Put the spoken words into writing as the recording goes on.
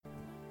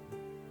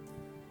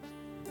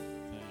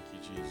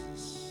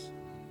Jesus.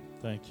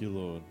 Thank you,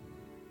 Lord.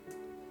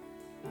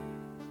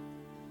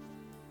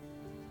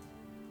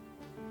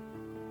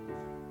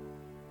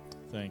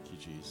 Thank you,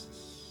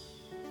 Jesus.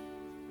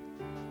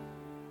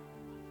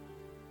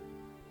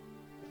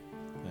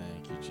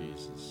 Thank you,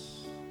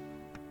 Jesus.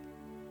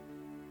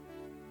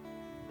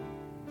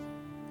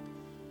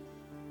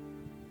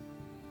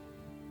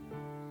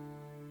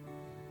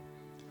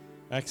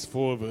 Acts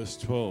 4 verse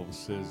 12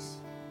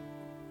 says,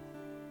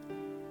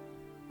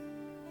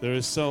 "There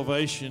is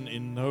salvation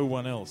in no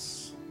one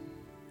else,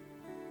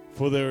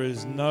 for there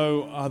is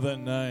no other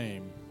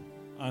name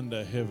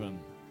under heaven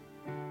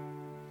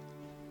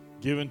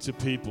given to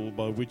people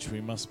by which we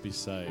must be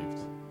saved."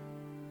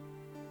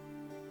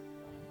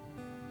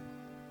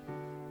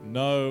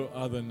 No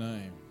other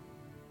name.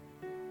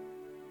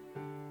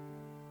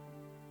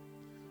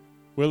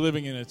 We're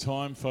living in a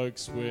time,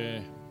 folks,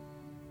 where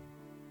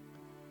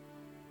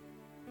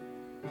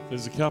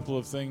there's a couple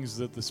of things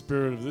that the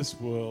spirit of this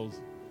world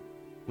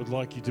would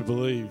like you to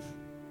believe.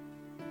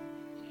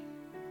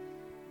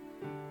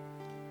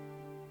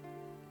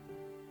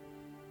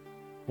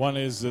 One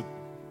is that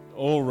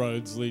all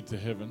roads lead to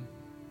heaven.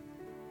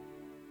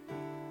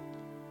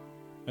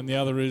 And the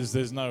other is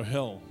there's no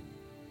hell.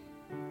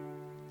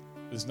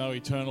 There's no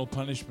eternal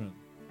punishment.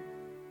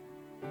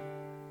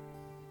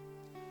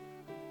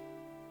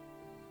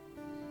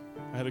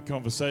 I had a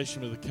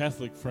conversation with a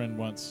Catholic friend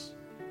once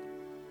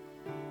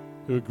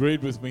who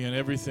agreed with me on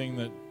everything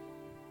that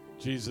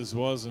Jesus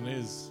was and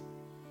is,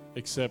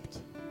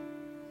 except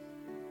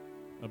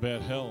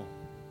about hell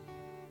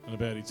and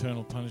about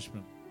eternal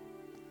punishment.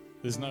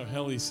 There's no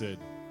hell, he said.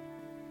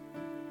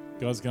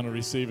 God's going to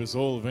receive us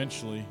all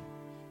eventually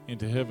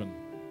into heaven.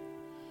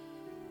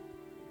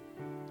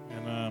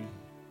 And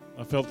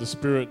I felt the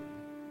Spirit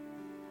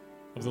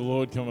of the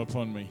Lord come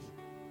upon me.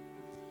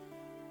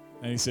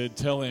 And he said,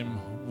 "Tell him,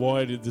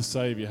 why did the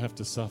Savior have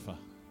to suffer?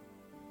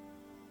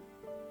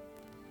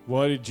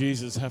 Why did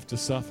Jesus have to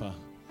suffer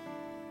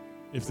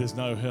if there's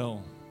no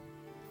hell?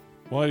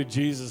 Why did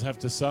Jesus have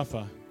to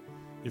suffer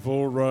if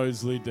all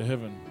roads lead to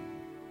heaven?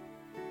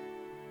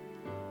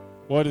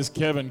 Why does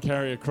Kevin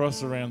carry a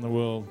cross around the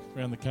world,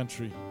 around the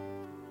country,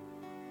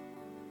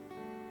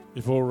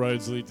 if all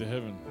roads lead to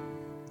heaven,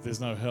 if there's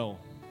no hell?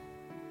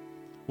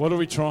 What are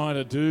we trying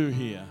to do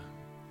here?"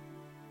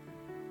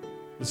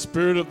 The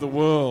spirit of the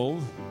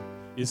world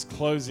is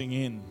closing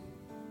in.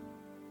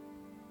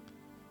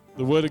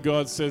 The Word of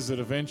God says that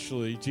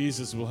eventually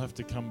Jesus will have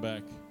to come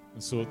back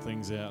and sort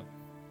things out.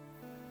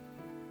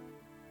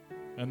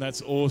 And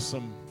that's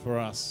awesome for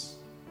us,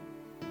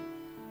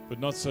 but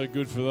not so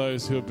good for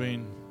those who have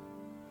been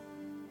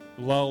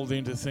lulled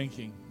into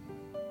thinking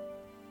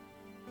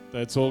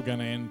that it's all going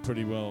to end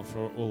pretty well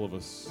for all of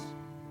us.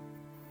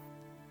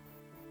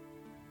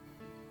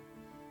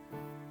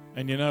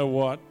 And you know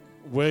what?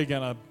 We're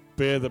going to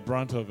bear the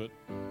brunt of it,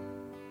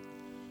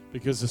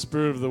 because the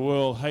spirit of the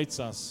world hates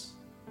us,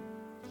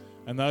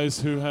 and those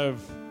who have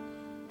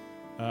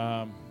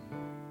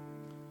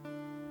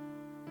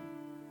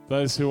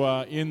those who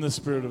are in the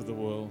spirit of the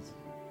world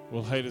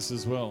will hate us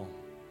as well,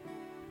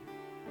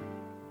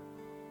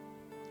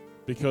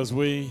 because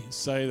we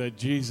say that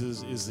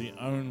Jesus is the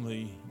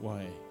only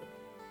way.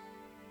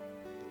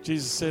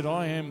 Jesus said,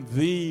 "I am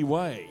the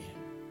way,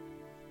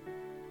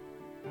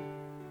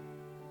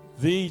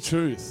 the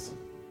truth,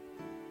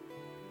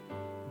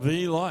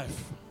 the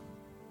life."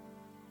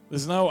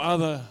 There's no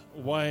other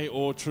way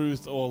or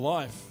truth or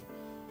life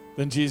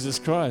than Jesus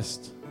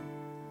Christ.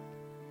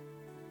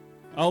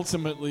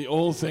 Ultimately,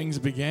 all things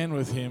began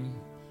with him,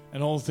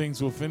 and all things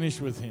will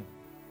finish with him.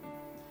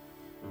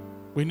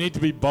 We need to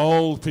be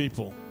bold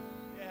people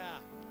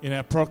in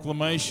our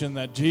proclamation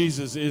that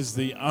Jesus is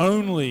the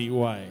only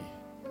way.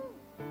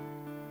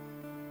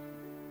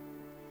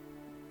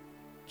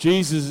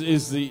 Jesus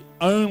is the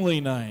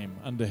only name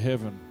under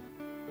heaven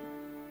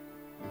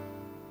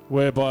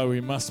whereby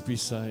we must be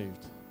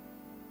saved.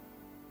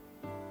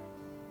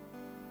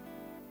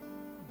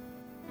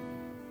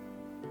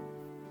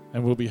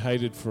 And we'll be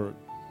hated for it.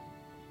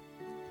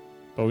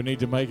 But we need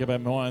to make up our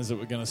minds that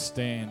we're going to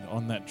stand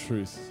on that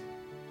truth.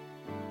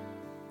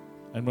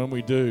 And when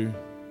we do,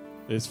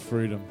 there's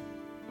freedom.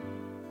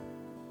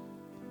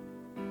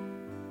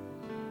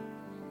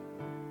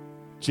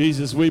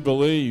 Jesus, we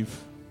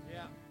believe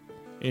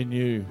in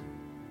you.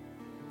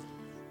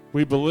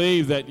 We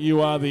believe that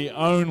you are the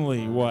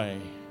only way.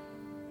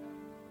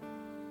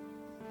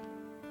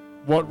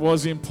 What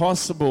was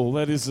impossible,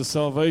 that is the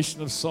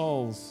salvation of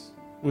souls,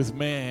 with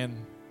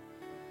man,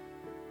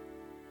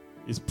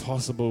 is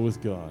possible with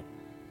God.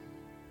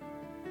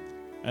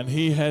 And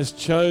he has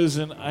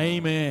chosen a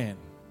man,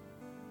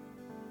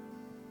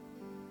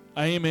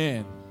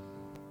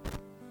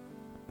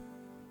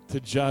 to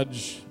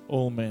judge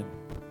all men.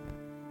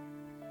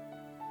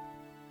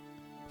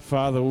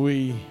 Father,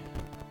 we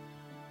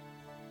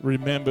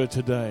remember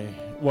today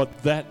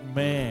what that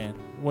man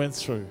went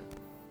through,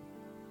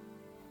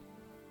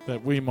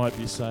 that we might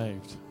be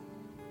saved.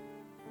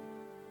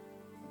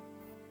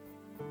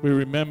 We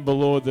remember,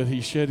 Lord, that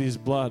he shed his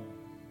blood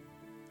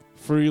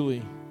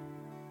freely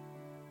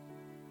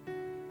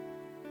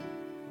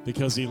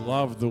because he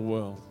loved the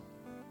world.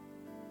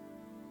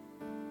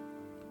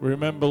 We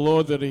remember,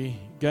 Lord, that he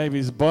gave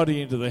his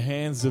body into the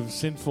hands of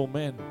sinful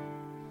men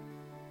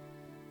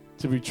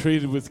to be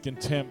treated with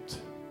contempt,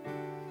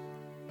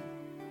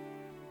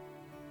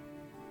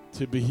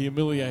 to be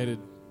humiliated,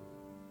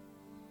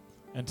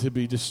 and to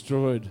be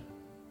destroyed.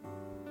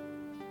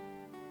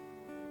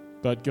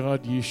 But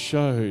God, you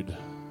showed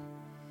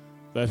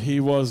that he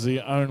was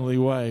the only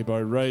way by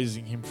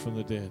raising him from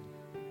the dead.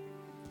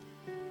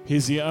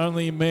 He's the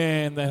only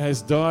man that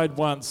has died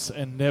once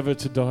and never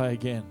to die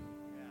again.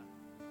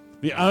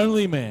 The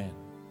only man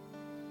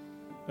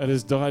that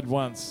has died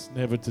once,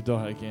 never to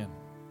die again.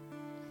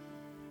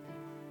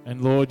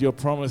 And Lord, your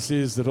promise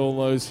is that all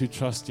those who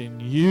trust in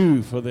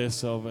you for their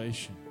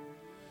salvation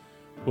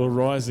will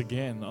rise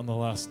again on the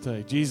last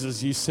day.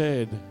 Jesus, you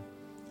said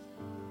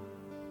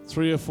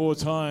 3 or 4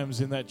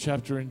 times in that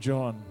chapter in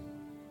John,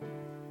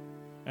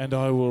 and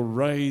I will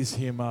raise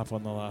him up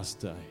on the last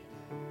day.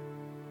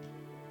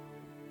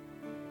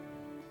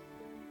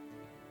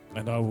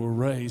 And I will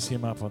raise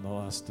him up on the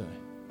last day.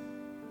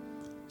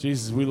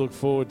 Jesus, we look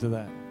forward to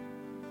that.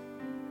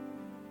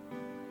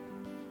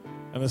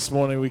 And this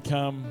morning we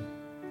come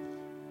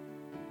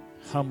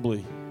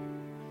humbly,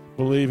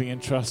 believing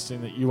and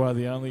trusting that you are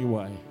the only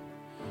way.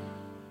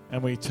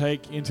 And we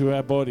take into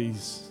our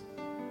bodies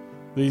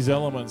these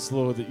elements,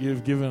 Lord, that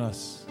you've given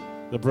us,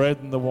 the bread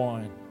and the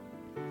wine.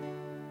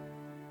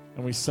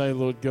 And we say,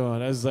 Lord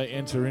God, as they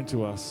enter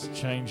into us,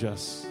 change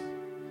us,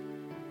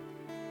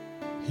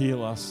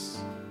 heal us,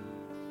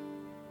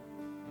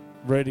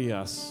 ready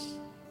us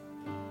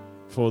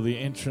for the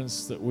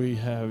entrance that we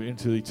have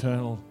into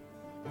eternal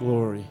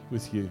glory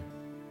with you.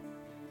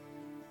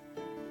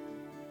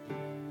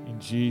 In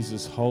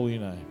Jesus' holy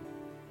name,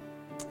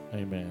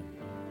 amen.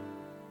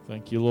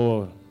 Thank you,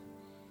 Lord.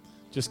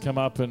 Just come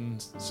up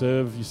and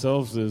serve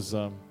yourselves. There's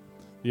the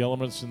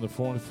elements in the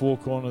four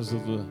corners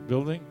of the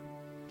building.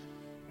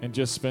 And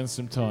just spend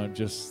some time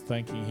just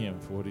thanking him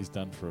for what he's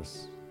done for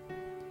us.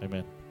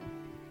 Amen.